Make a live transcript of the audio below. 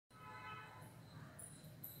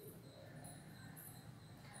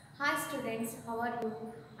students, how are you?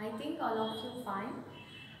 I think all of you fine.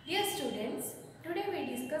 Dear students, today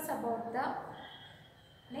we discuss about the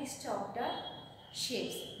next chapter,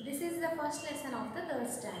 shapes. This is the first lesson of the third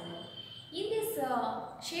standard. In this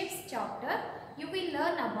shapes chapter, you will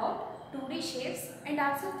learn about 2D shapes and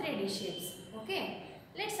also 3D shapes. Okay,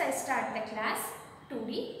 let's start the class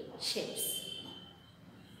 2D shapes.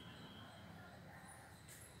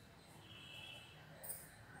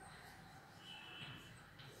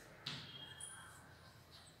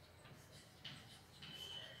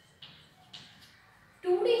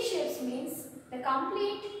 2D shapes means the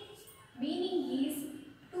complete meaning is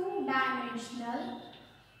two-dimensional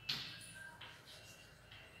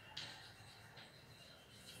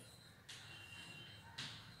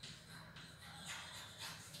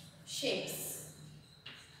shapes.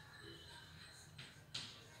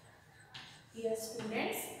 Dear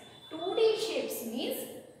students, 2D shapes means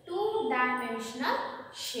two-dimensional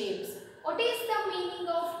shapes. What is the meaning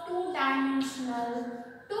of two-dimensional?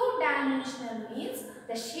 Two-dimensional means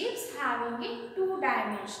the shapes having a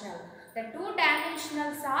two-dimensional. The two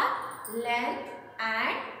dimensionals are length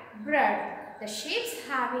and breadth. The shapes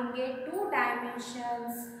having a two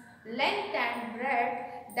dimensions, length and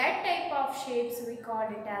breadth, that type of shapes we call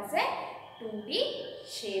it as a 2D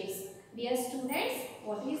shapes. Dear students,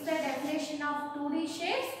 what is the definition of 2D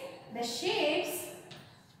shapes? The shapes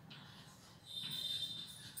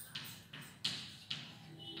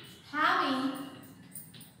having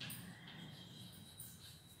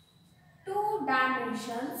two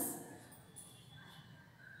dimensions,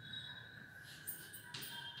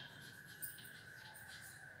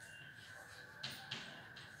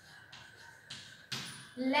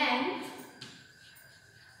 length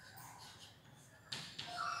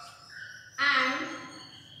and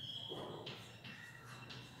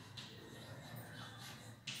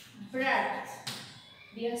breadth.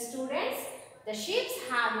 Dear students, the shapes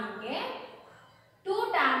having a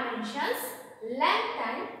two dimensions, length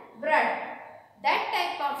and breadth.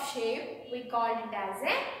 That type of shape we call it as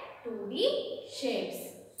a 2D shapes.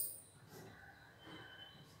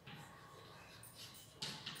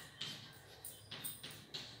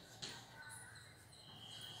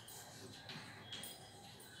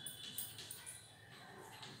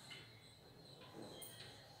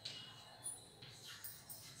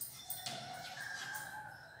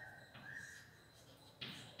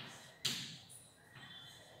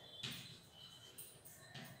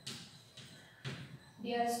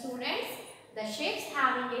 Dear students, the shapes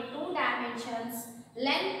having a two dimensions,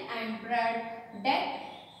 length and breadth,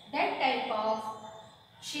 that type of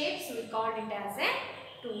shapes we call it as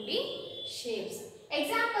a 2D shapes.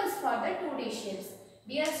 Examples for the 2D shapes.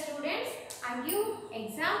 Dear students, I give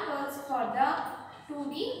examples for the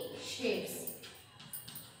 2D shapes.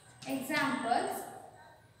 Examples: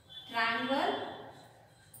 triangle,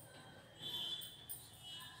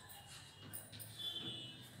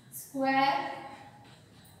 square,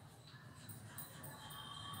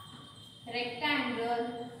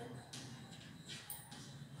 rectangle,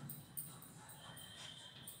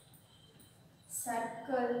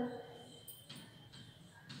 circle,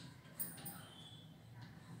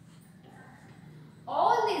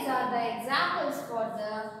 all these are the examples for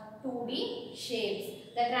the 2D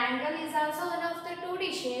shapes. The triangle is also one of the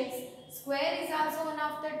 2D shapes, square is also one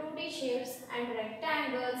of the 2D shapes, and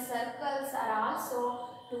rectangles, circles are also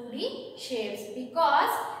 2D shapes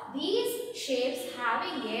because these shapes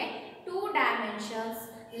having a two dimensions,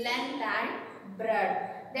 length and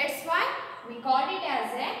breadth. That's why we call it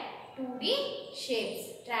as a 2D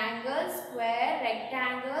shapes. Triangle, square,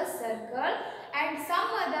 rectangle, circle and some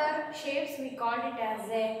other shapes we call it as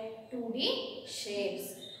a 2D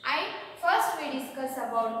shapes. First we discuss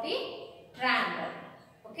about the triangle.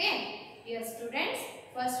 Okay, dear students,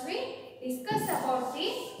 first we discuss about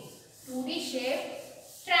the 2D shape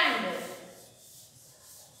triangle.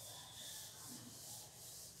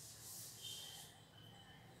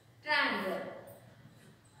 Triangle.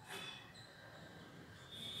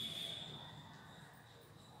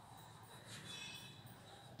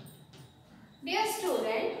 Dear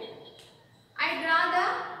student, I draw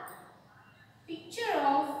the picture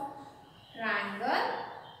of triangle.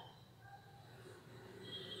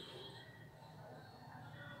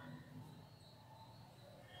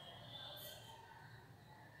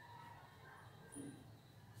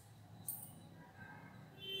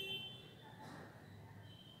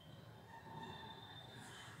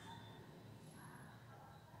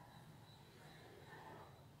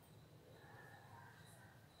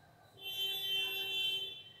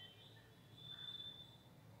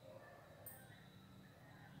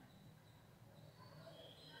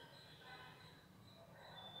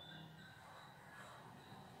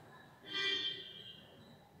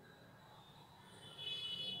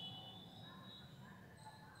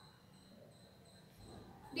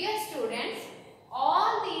 Dear students,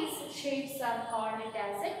 all these shapes are called it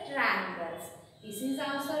as a triangles. This is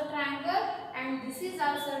also a triangle and this is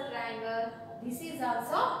also a triangle. This is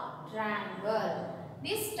also triangle.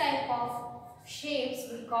 This type of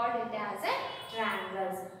shapes we call it as a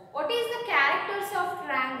triangles. What is the characters of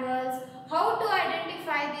triangles? How to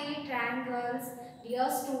identify the triangles? Dear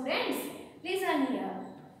students, listen here.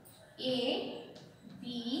 A,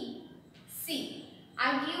 B, C.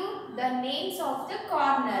 I give the names of the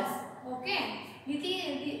corners. Okay.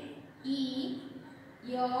 E,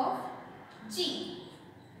 F, G.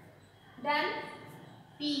 Then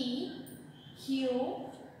P, Q,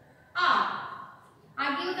 R.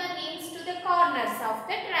 I give the names to the corners of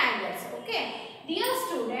the triangles. Okay. Dear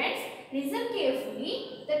students, listen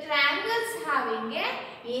carefully. The triangles having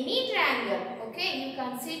any triangle. Okay. You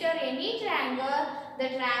consider any triangle. The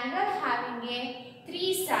triangle having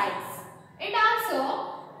three sides and also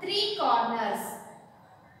three corners.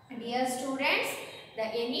 Dear students, the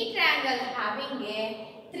any triangle having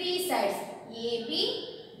three sides AB,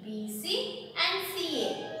 BC and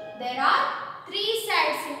CA. There are three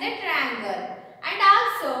sides in the triangle and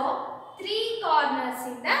also three corners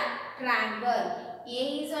in the triangle. A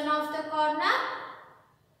is one of the corner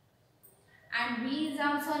and B is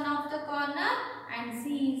also one of the corner and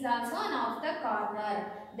C is also one of the corner.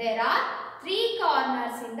 There are three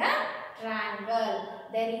corners in the triangle.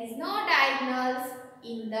 There is no diagonals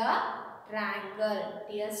in the triangle.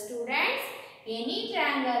 Dear students, any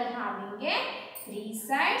triangle having three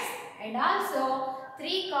sides and also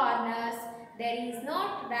three corners, there is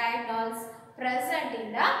no diagonals present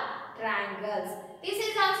in the triangles. This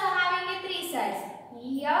is also having three sides,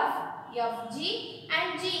 EF, FG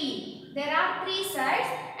and GE. There are three sides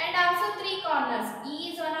and also three corners.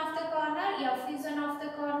 E is one of the corner, F is one of the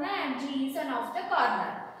corner and G is one of the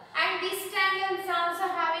corner. And this triangle is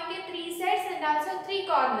also having three sides and also three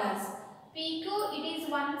corners. PQ it is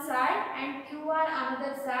one side and QR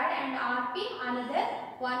another side and RP another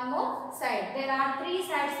one more side. There are three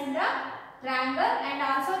sides in the triangle and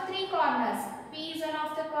also three corners. P is one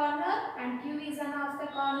of the corner and Q is one of the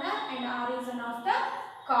corner and R is one of the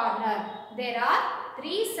corner. There are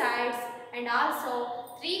three sides and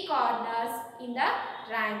also three corners in the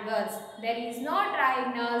triangles. There is no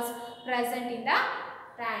diagonals present in the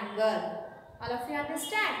triangle. All of you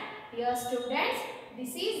understand? Dear students,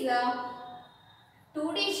 this is the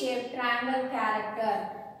 2D shaped triangle character.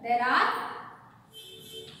 There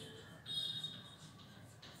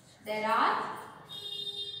are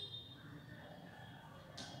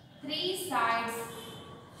three sides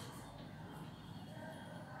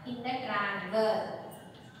in the triangle.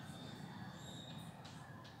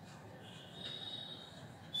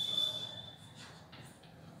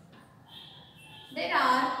 There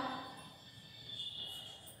are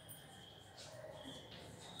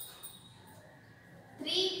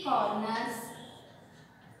three corners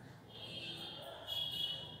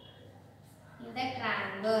in the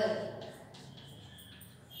triangle.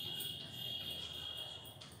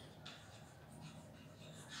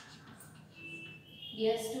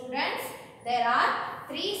 Dear students, there are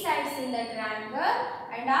three sides in the triangle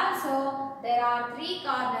and also there are three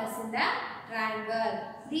corners in the triangle.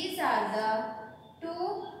 These are the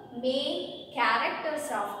two main characters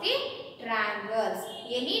of the triangles.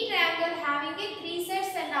 Any triangle having three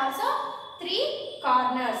sides and also three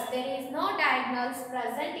corners. There is no diagonals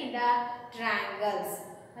present in the triangles.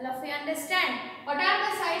 All of you understand? What are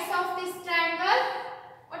the sides of this triangle?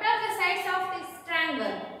 What are the sides of this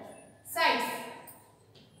triangle? Sides.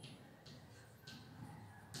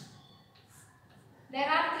 There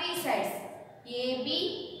are three sides.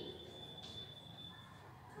 AB,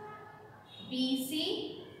 BC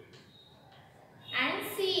and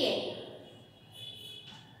CA.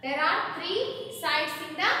 There are three sides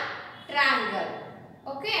in the triangle.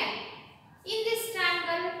 Okay. In this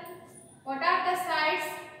triangle, what are the sides?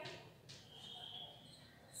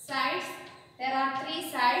 Sides. There are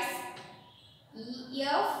three sides.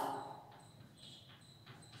 EF,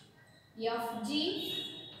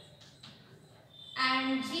 FG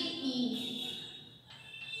and GE.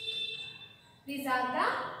 These are the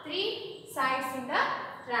three sides in the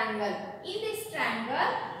triangle. In this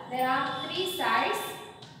triangle, there are three sides.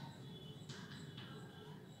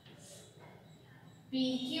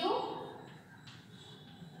 PQ,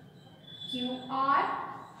 QR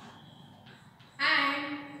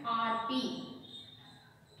and RP.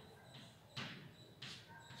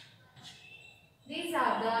 These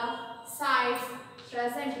are the sides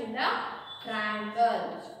present in the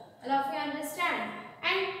triangle. All of you understand?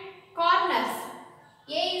 And corners.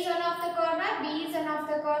 A is one of the corner, B is one of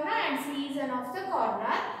the corner and C is one of the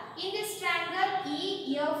corner. In this triangle,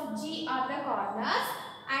 E, F, G are the corners,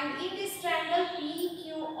 and in this triangle, P,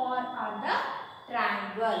 Q, R are the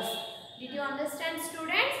triangles. Did you understand,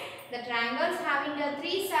 students? The triangles having the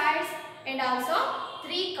 3 sides and also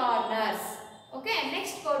 3 corners. Okay,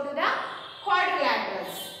 next go to the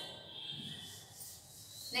quadrilaterals.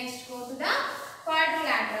 Next go to the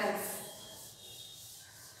quadrilaterals.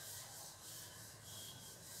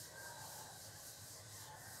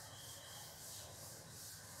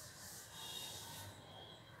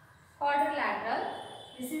 Quadrilateral.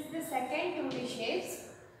 This is the second 2D shapes.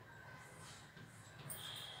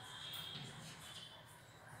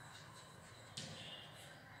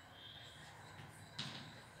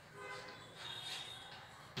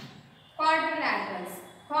 Quadrilaterals.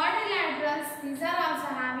 Quadrilaterals, these are also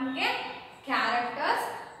having a characters.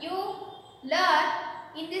 You learn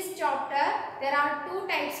in this chapter there are 2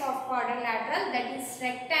 types of quadrilateral, that is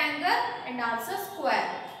rectangle and also square.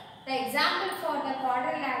 The example for the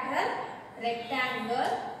quadrilateral,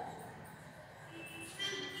 rectangle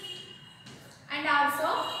and also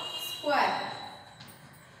square.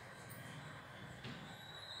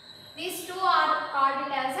 These 2 are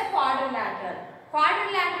called as a quadrilateral.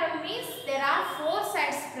 Quadrilateral means there are 4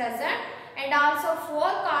 sides present and also 4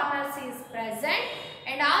 corners is present,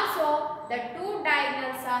 and also the 2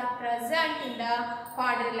 diagonals are present in the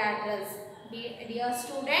quadrilaterals. Dear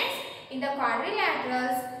students, in the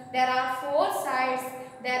quadrilaterals there are 4 sides,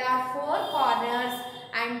 there are 4 corners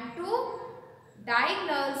and 2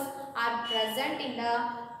 diagonals are present in the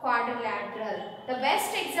quadrilateral. The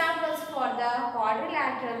best examples for the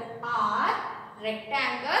quadrilateral are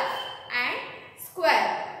rectangle and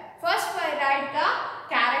square. First I write the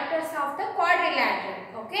characters of the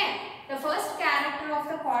quadrilateral. Okay. The first character of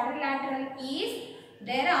the quadrilateral is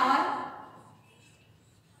there are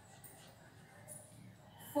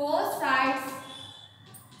 4 sides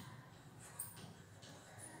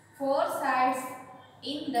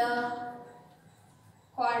in the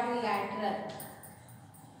quadrilateral.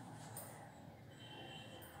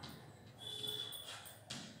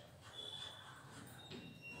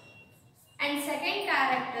 And second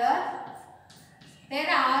character, there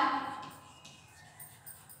are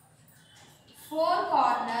 4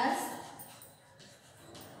 corners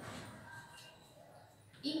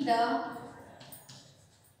in the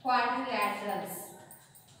quadrilaterals.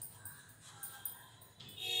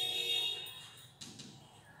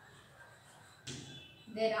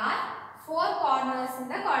 There are 4 corners in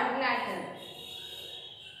the quadrilateral.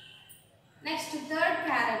 Next, third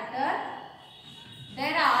character,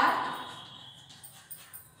 there are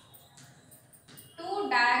 2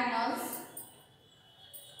 diagonals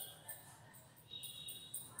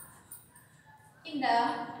in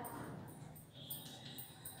the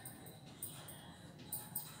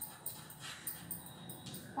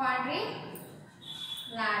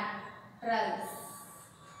quadrilaterals.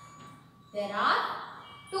 There are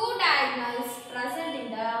 2 diagonals present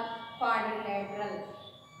in the quadrilateral.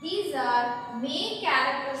 These are main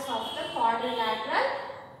characters of the quadrilateral,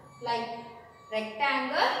 like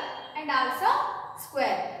rectangle and also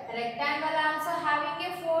square. Rectangle also having a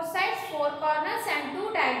 4 sides, 4 corners and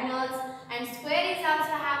 2 diagonals, and square is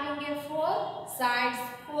also having a 4 sides,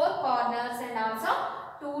 4 corners and also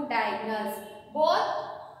 2 diagonals. Both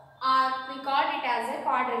are, we call it as a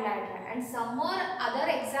quadrilateral, and some more other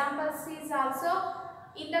examples is also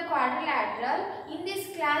in the quadrilateral. In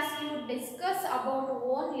this class you discuss about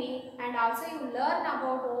only and also you learn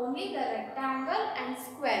about only the rectangle and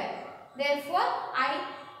square. Therefore, I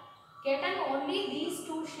get only these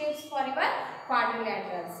 2 shapes for your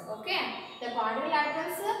quadrilaterals. Okay. The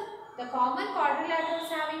quadrilaterals, the common quadrilaterals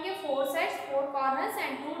having a 4 sides, 4 corners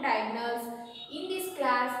and 2 diagonals. In this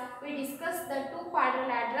class, we discuss the 2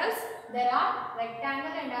 quadrilaterals. There are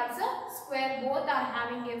rectangle and also square. Both are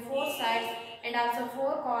having a 4 sides and also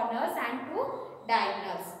 4 corners and 2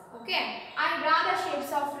 diagonals. Okay. I draw the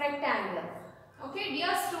shapes of rectangle. Okay,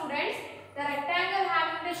 dear students, the rectangle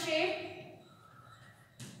having the shape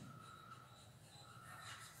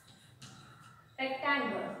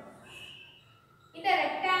rectangle. In the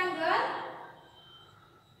rectangle,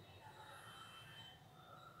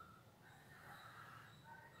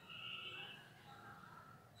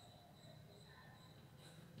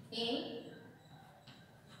 A,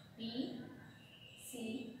 B, C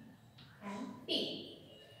and D.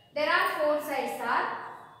 There are 4 sides are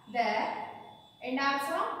there, and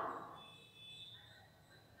also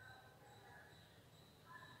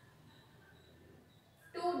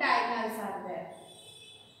two diagonals are there.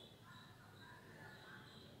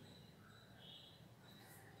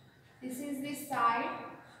 This is the side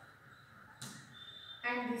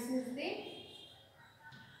and this is the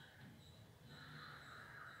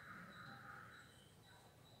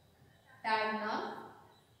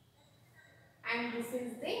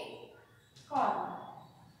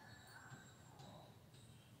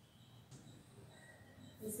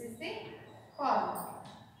the corner.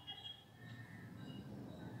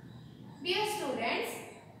 Dear students,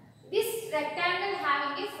 this rectangle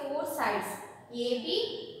having a 4 sides AB,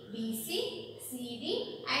 BC,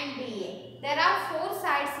 CD and DA. There are 4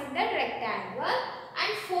 sides in that rectangle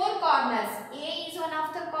and 4 corners. A is one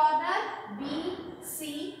of the corner, B,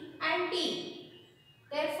 C and D.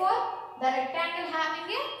 Therefore, the rectangle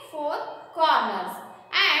having a 4 corners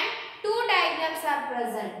and 2 diagonals are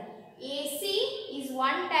present. AC is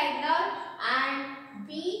one diagonal and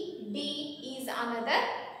BD is another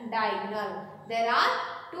diagonal. There are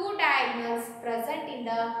 2 diagonals present in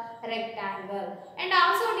the rectangle. And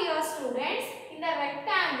also dear students, in the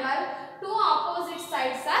rectangle, 2 opposite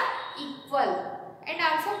sides are equal and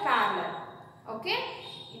also parallel. Okay?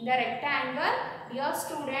 In the rectangle, dear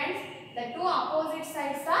students, the 2 opposite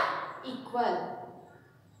sides are equal.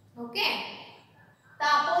 Okay? The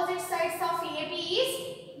opposite sides of AB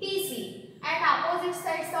is DC and opposite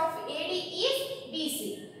sides of AD is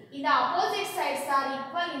BC. In the opposite sides are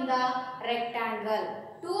equal in the rectangle.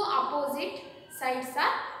 2 opposite sides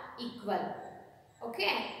are equal.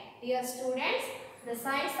 Okay? Dear students, the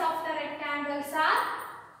sides of the rectangles are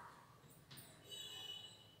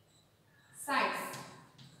sides.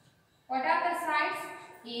 What are the sides?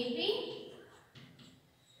 AB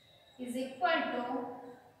is equal to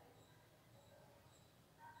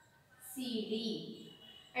CD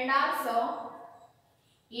and also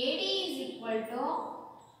AD is equal to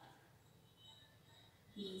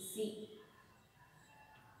BC.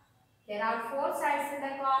 There are 4 sides in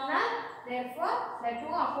the corner, therefore the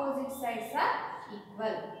 2 opposite sides are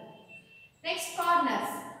equal. Next, corners.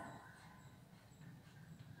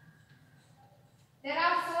 There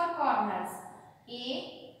are 4 corners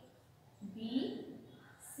A, B,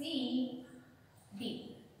 C,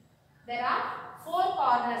 D. There are 4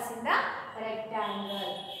 corners in the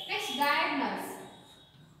rectangle. Next, diagonals.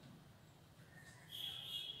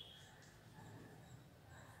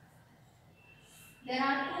 There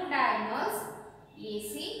are 2 diagonals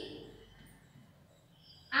AC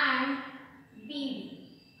and BD.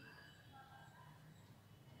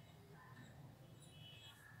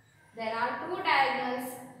 There are 2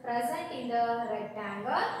 diagonals present in the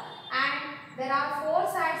rectangle and there are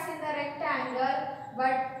 4 sides in the rectangle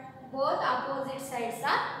but both opposite sides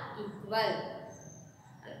are equal.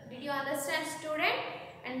 Did you understand, student?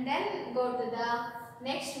 And then go to the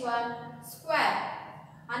next one, square.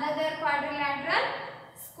 Another quadrilateral,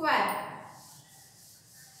 square.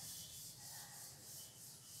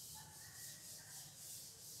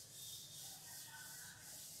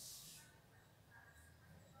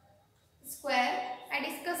 Square. I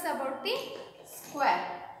discuss about the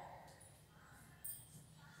square.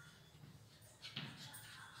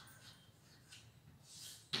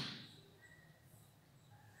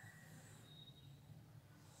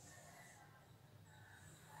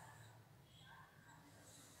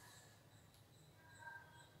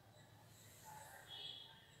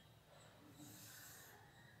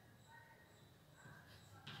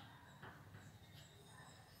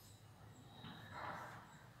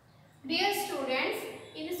 Dear students,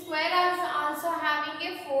 in square also having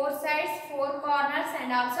a 4 sides, 4 corners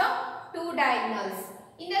and also 2 diagonals.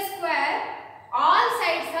 In the square, all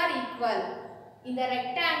sides are equal. In the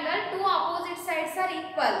rectangle, 2 opposite sides are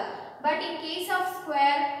equal. But in case of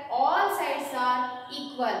square, all sides are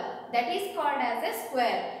equal. That is called as a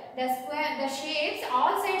square. The shapes,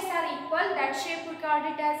 all sides are equal. That shape we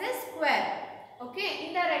called it as a square. Okay.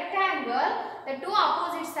 In the rectangle, the 2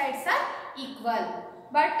 opposite sides are equal.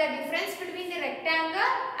 But the difference between the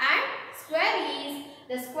rectangle and square is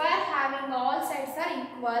the square having all sides are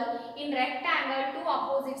equal. In rectangle, 2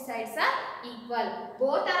 opposite sides are equal.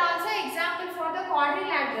 Both are also example for the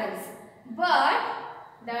quadrilaterals. But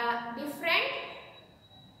the different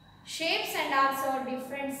shapes and also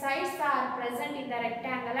different sides are present in the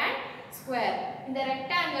rectangle and square. In the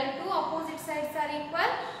rectangle, 2 opposite sides are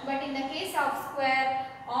equal. But in the case of square,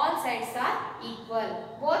 all sides are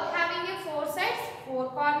equal. Both having a 4 sides,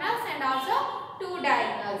 4 corners and also 2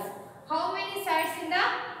 diagonals. How many sides in the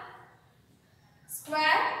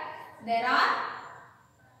square? There are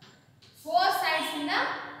 4 sides in the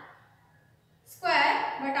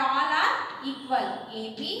square but all are equal.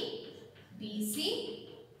 AB, BC,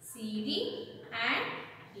 CD and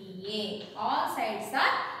DA. All sides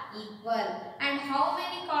are equal. And how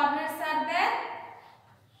many corners are there?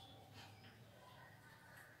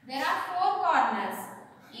 There are 4 corners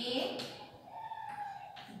A,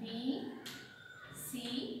 B,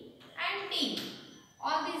 C and D.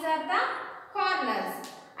 All these are the corners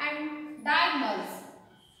and diagonals.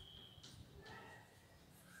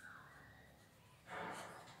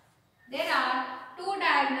 There are 2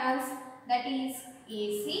 diagonals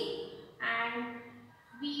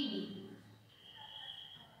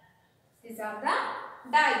are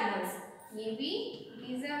the diagonals. AB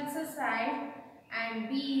is also side and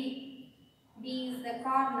D is the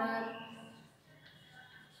corner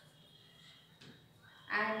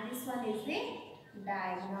and this one is the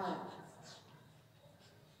diagonal.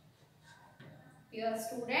 Dear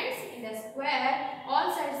students, in the square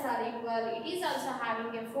all sides are equal. It is also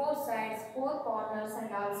having a 4 sides, 4 corners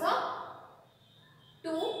and also 2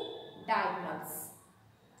 diagonals.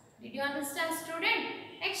 Did you understand, student?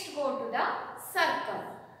 Next go to the circle.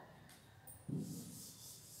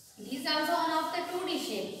 It is also one of the 2D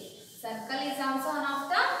shape. Circle is also one of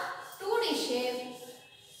the 2D shape.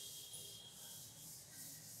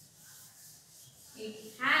 It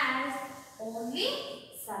has only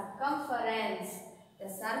circumference. The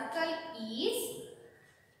circle is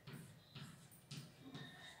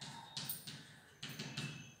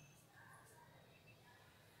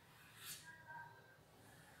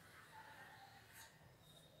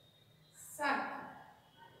circle.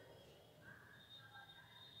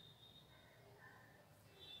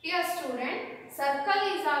 Dear student, circle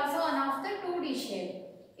is also one of the 2D shape.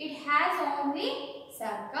 It has only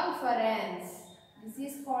circumference. This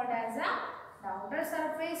is called as a outer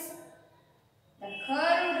surface, the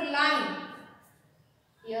curved line.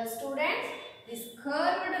 Dear students, this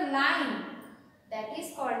curved line, that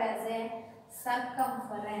is called as a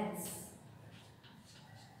circumference.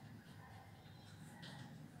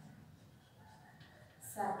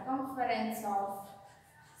 Circumference of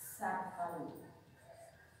circle.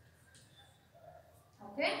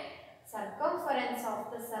 Okay, circumference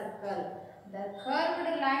of the circle. The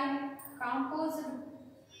curved line composed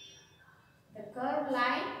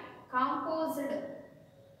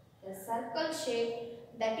the circle shape,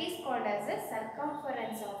 that is called as a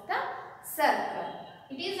circumference of the circle.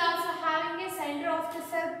 It is also having a center of the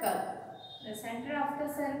circle. The center of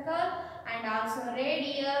the circle and also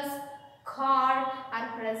radius, chord are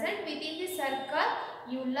present within the circle.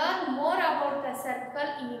 You learn more about the circle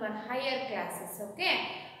in your higher classes. Okay.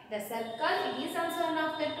 The circle, it is also one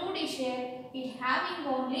of the 2D shape. It having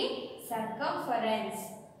only circumference.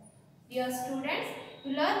 Dear students,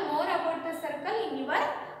 you learn more about the circle in your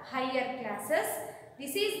higher classes.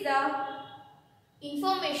 This is the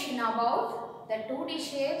information about the 2D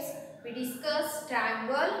shapes. We discussed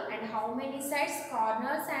triangle and how many sides,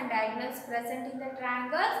 corners and diagonals present in the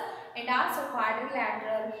triangles, and also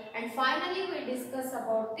quadrilateral, and finally we discuss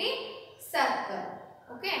about the circle.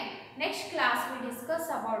 Okay, next class we discuss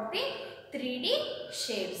about the 3D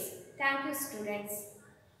shapes. Thank you, students.